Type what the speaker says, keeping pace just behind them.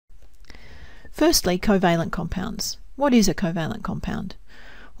Firstly, covalent compounds. What is a covalent compound?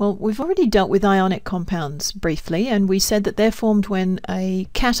 Well, we've already dealt with ionic compounds briefly, and we said that they're formed when a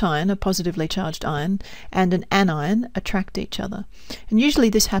cation, a positively charged ion, and an anion attract each other. And usually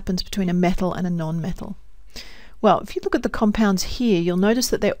this happens between a metal and a non-metal. Well, if you look at the compounds here, you'll notice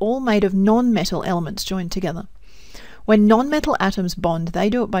that they're all made of non-metal elements joined together. When non-metal atoms bond,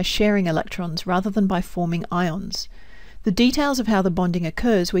 they do it by sharing electrons rather than by forming ions. The details of how the bonding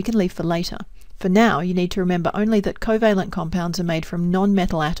occurs we can leave for later. For now, you need to remember only that covalent compounds are made from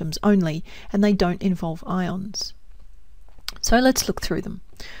non-metal atoms only, and they don't involve ions. So let's look through them.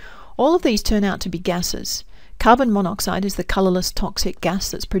 All of these turn out to be gases. Carbon monoxide is the colourless toxic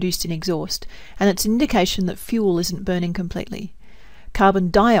gas that's produced in exhaust, and it's an indication that fuel isn't burning completely. Carbon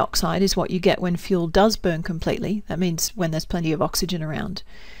dioxide is what you get when fuel does burn completely. That means when there's plenty of oxygen around.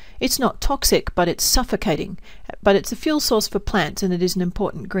 It's not toxic, but it's suffocating. But it's a fuel source for plants, and it is an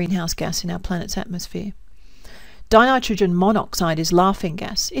important greenhouse gas in our planet's atmosphere. Dinitrogen monoxide is laughing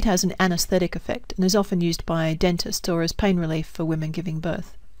gas. It has an anesthetic effect and is often used by dentists or as pain relief for women giving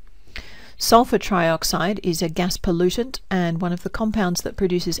birth. Sulfur trioxide is a gas pollutant and one of the compounds that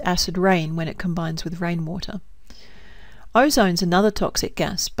produces acid rain when it combines with rainwater. Ozone's another toxic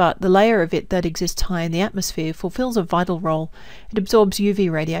gas, but the layer of it that exists high in the atmosphere fulfills a vital role. It absorbs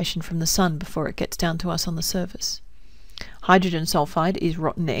UV radiation from the sun before it gets down to us on the surface. Hydrogen sulfide is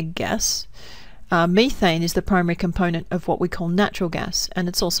rotten egg gas. Methane is the primary component of what we call natural gas, and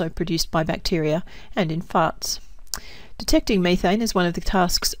it's also produced by bacteria and in farts. Detecting methane is one of the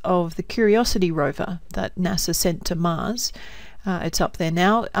tasks of the Curiosity rover that NASA sent to Mars. It's up there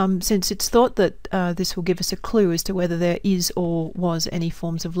now, since it's thought that this will give us a clue as to whether there is or was any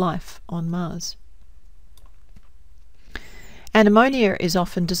forms of life on Mars. And ammonia is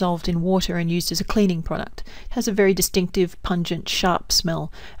often dissolved in water and used as a cleaning product. It has a very distinctive, pungent, sharp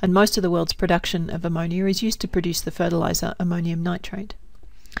smell, and most of the world's production of ammonia is used to produce the fertilizer ammonium nitrate.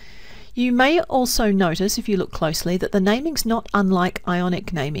 You may also notice, if you look closely, that the naming's not unlike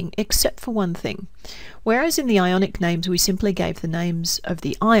ionic naming, except for one thing. Whereas in the ionic names we simply gave the names of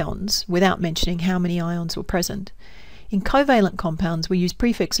the ions without mentioning how many ions were present, in covalent compounds we use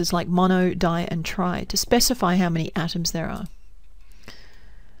prefixes like mono, di, and tri to specify how many atoms there are.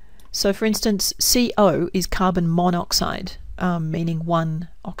 So for instance, CO is carbon monoxide, meaning one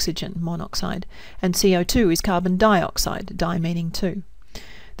oxygen, monoxide, and CO2 is carbon dioxide, di meaning two.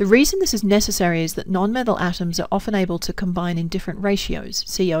 The reason this is necessary is that non-metal atoms are often able to combine in different ratios,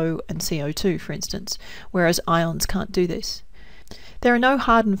 CO and CO2 for instance, whereas ions can't do this. There are no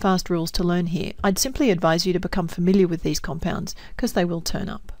hard and fast rules to learn here. I'd simply advise you to become familiar with these compounds because they will turn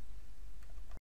up.